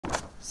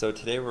So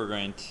today we're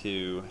going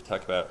to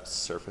talk about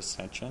surface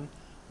tension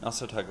and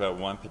also talk about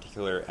one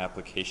particular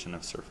application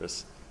of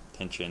surface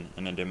tension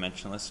in a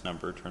dimensionless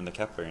number termed the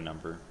capillary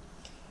number.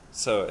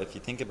 So if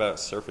you think about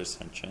surface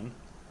tension,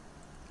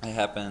 it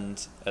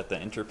happens at the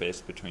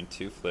interface between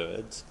two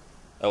fluids,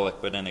 a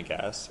liquid and a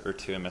gas, or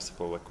two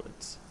immiscible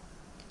liquids.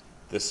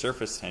 The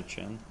surface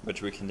tension,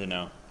 which we can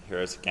denote here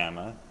as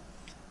gamma,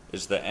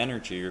 is the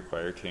energy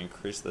required to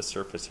increase the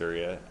surface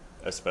area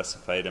a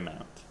specified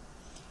amount.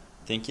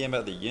 Thinking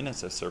about the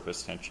units of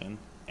surface tension,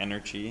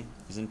 energy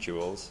is in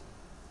joules,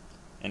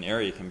 and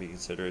area can be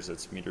considered as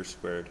its meters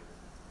squared.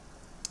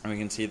 And we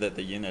can see that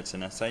the units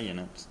in SI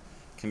units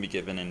can be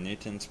given in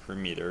newtons per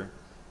meter,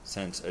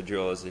 since a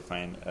joule is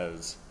defined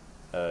as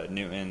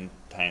Newton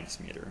times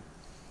meter.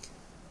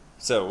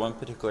 So one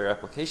particular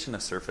application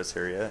of surface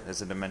area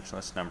is a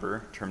dimensionless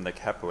number termed the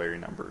capillary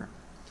number.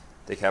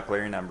 The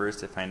capillary number is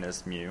defined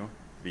as mu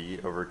v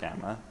over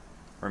gamma,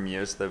 where mu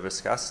is the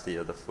viscosity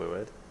of the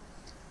fluid,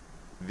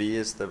 v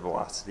is the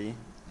velocity,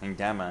 and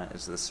gamma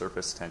is the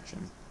surface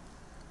tension.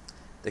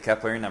 The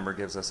capillary number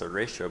gives us a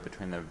ratio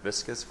between the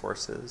viscous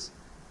forces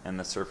and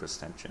the surface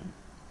tension.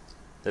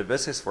 The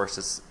viscous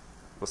forces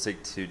will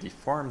seek to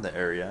deform the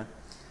area,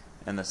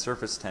 and the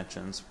surface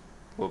tensions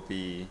will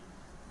be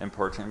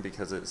important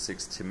because it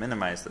seeks to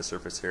minimize the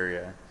surface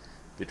area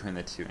between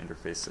the two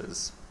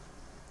interfaces.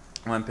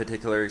 One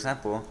particular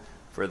example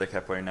where the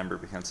capillary number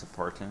becomes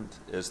important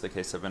is the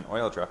case of an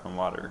oil drop in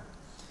water.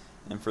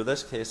 And for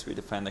this case, we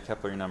define the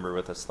capillary number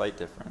with a slight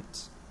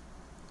difference,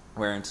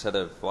 where instead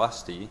of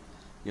velocity,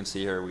 you can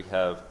see here we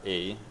have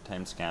A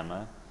times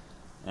gamma,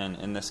 and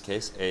in this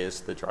case, A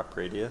is the drop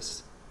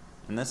radius,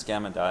 and this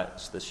gamma dot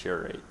is the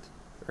shear rate,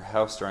 or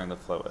how strong the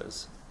flow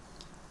is.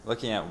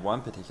 Looking at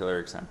one particular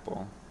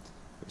example,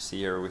 we see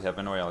here we have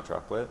an oil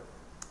droplet,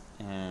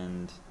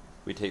 and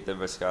we take the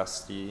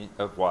viscosity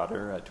of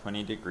water at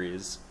 20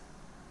 degrees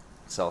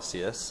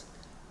Celsius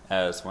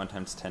as 1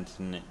 times 10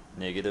 to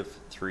negative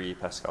 3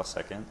 Pascal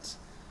seconds.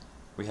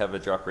 We have a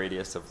drop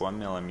radius of 1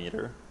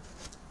 millimeter,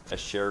 a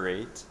shear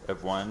rate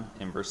of 1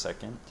 inverse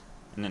second,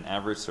 and an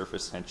average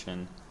surface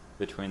tension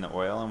between the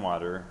oil and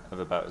water of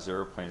about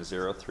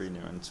 0.03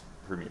 newtons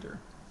per meter.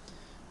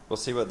 We'll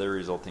see what the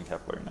resulting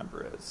capillary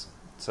number is.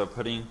 So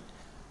putting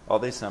all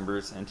these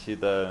numbers into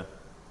the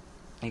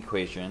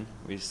equation,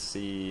 we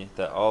see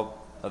that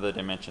all of the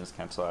dimensions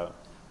cancel out,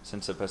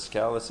 since a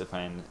Pascal is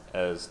defined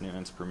as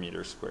newtons per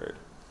meter squared.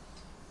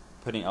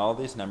 Putting all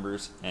these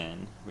numbers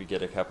in, we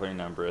get a capillary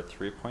number of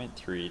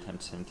 3.3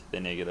 times 10 to the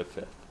negative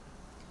fifth.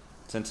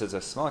 Since it's a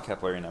small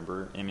capillary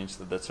number, it means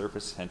that the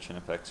surface tension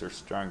effects are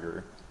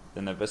stronger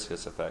than the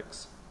viscous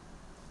effects,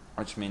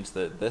 which means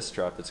that this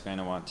drop is going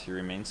to want to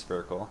remain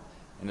spherical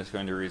and is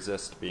going to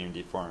resist being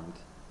deformed.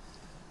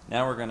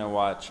 Now we're going to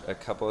watch a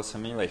couple of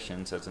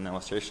simulations as an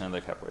illustration of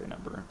the capillary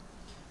number.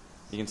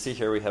 You can see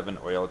here we have an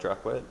oil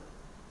droplet.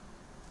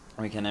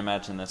 We can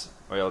imagine this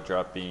oil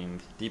drop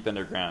being deep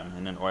underground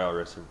in an oil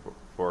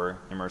reservoir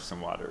immersed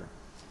in water.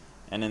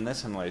 And in this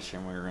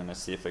simulation, we're going to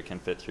see if it can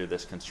fit through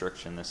this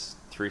constriction, this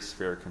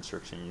three-sphere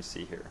constriction you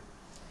see here.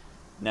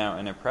 Now,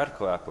 in a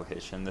practical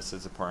application, this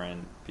is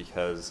important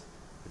because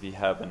if you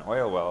have an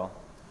oil well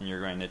and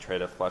you're going to try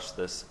to flush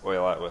this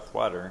oil out with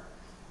water,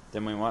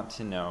 then we want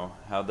to know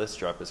how this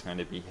drop is going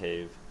to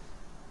behave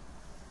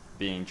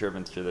being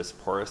driven through this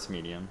porous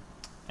medium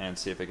and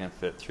see if it can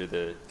fit through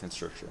the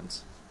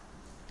constrictions.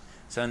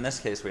 So in this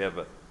case, we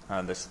have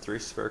this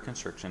three-sphere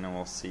constriction, and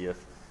we'll see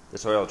if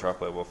this oil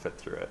droplet will fit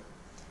through it.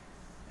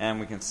 And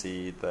we can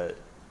see that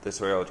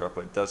this oil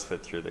droplet does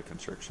fit through the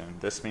constriction.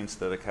 This means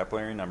that the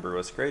capillary number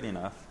was great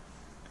enough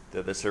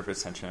that the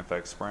surface tension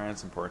effects weren't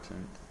as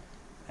important,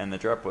 and the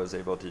drop was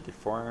able to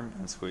deform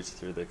and squeeze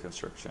through the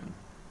constriction.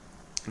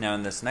 Now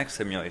in this next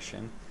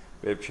simulation,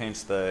 we have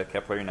changed the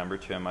capillary number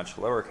to a much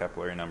lower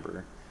capillary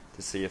number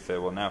to see if it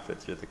will now fit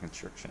through the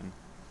constriction.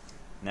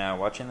 Now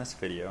watching this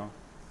video,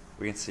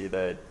 we can see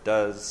that it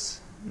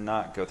does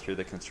not go through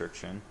the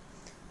constriction,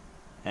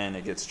 and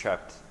it gets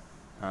trapped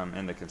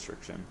in the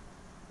constriction,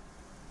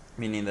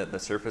 meaning that the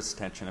surface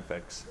tension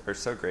effects are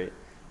so great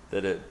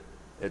that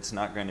it's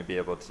not going to be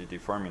able to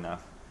deform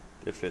enough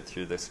to fit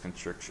through this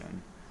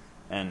constriction.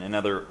 And in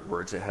other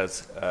words, it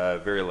has a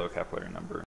very low capillary number.